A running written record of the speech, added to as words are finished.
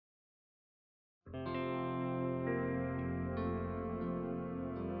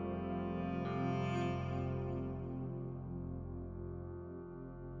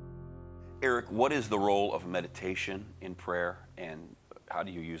Eric, what is the role of meditation in prayer, and how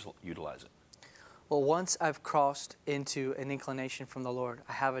do you utilize it? Well, once I've crossed into an inclination from the Lord,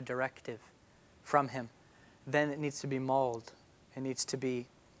 I have a directive from Him. Then it needs to be mulled. It needs to be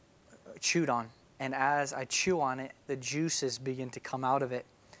chewed on. And as I chew on it, the juices begin to come out of it,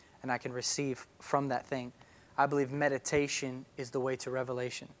 and I can receive from that thing. I believe meditation is the way to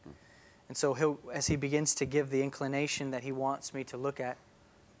revelation. And so as He begins to give the inclination that He wants me to look at,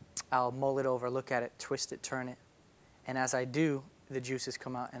 I'll mull it over, look at it, twist it, turn it. And as I do, the juices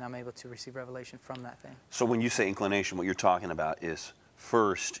come out, and I'm able to receive revelation from that thing. So when you say inclination, what you're talking about is,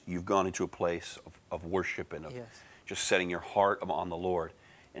 first, you've gone into a place of worship and of just setting your heart on the Lord.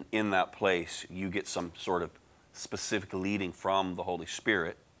 And in that place, you get some sort of specific leading from the Holy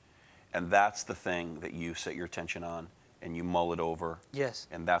Spirit. And that's the thing that you set your attention on, and you mull it over. Yes.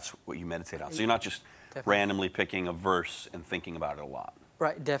 And that's what you meditate on. So you're not just randomly picking a verse and thinking about it a lot.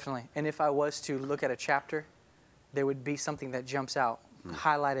 Right, definitely. And if I was to look at a chapter, there would be something that jumps out,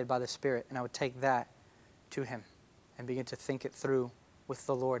 highlighted by the Spirit, and I would take that to Him and begin to think it through with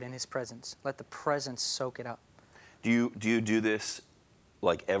the Lord in His presence. Let the presence soak it up. Do you do this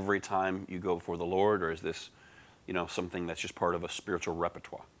like every time you go before the Lord, or is this, something that's just part of a spiritual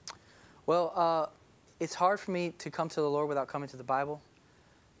repertoire? Well, it's hard for me to come to the Lord without coming to the Bible,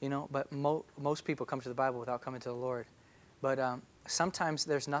 but most people come to the Bible without coming to the Lord. But sometimes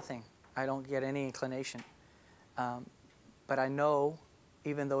there's nothing. I don't get any inclination. But I know,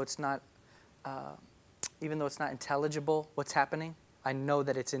 even though it's not intelligible what's happening, I know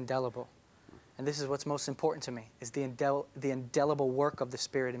that it's indelible. And this is what's most important to me, is the indelible work of the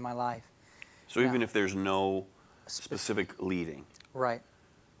Spirit in my life. So even if there's no specific leading, right?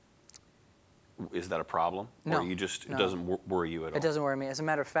 Is that a problem? No. Or it doesn't worry you at all? It doesn't worry me. As a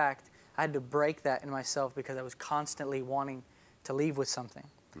matter of fact, I had to break that in myself because I was constantly wanting to leave with something.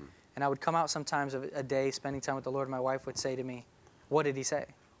 And I would come out sometimes of a day spending time with the Lord, and my wife would say to me, "What did He say?"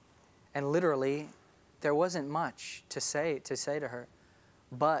 And literally, there wasn't much to say to her.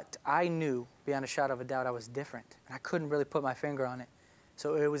 But I knew, beyond a shadow of a doubt, I was different. And I couldn't really put my finger on it.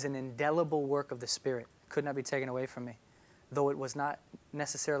 So it was an indelible work of the Spirit. It could not be taken away from me, though it was not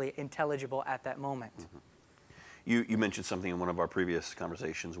necessarily intelligible at that moment. You mentioned something in one of our previous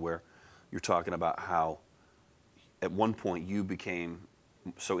conversations where you're talking about how at one point you became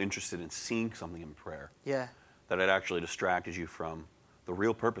so interested in seeing something in prayer that it actually distracted you from the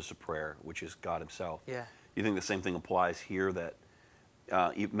real purpose of prayer, which is God Himself. You think the same thing applies here, that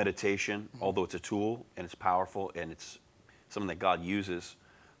meditation, although it's a tool and it's powerful and it's something that God uses,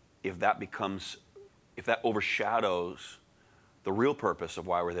 if that overshadows the real purpose of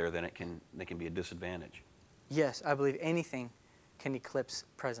why we're there, then it can be a disadvantage. Yes, I believe anything can eclipse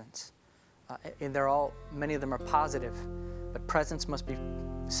presence. And many of them are positive, but presence must be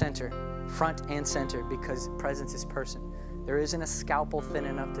center, front and center, because presence is person. There isn't a scalpel thin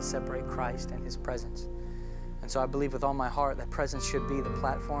enough to separate Christ and His presence. And so I believe with all my heart that presence should be the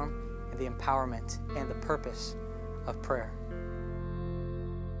platform and the empowerment and the purpose of prayer.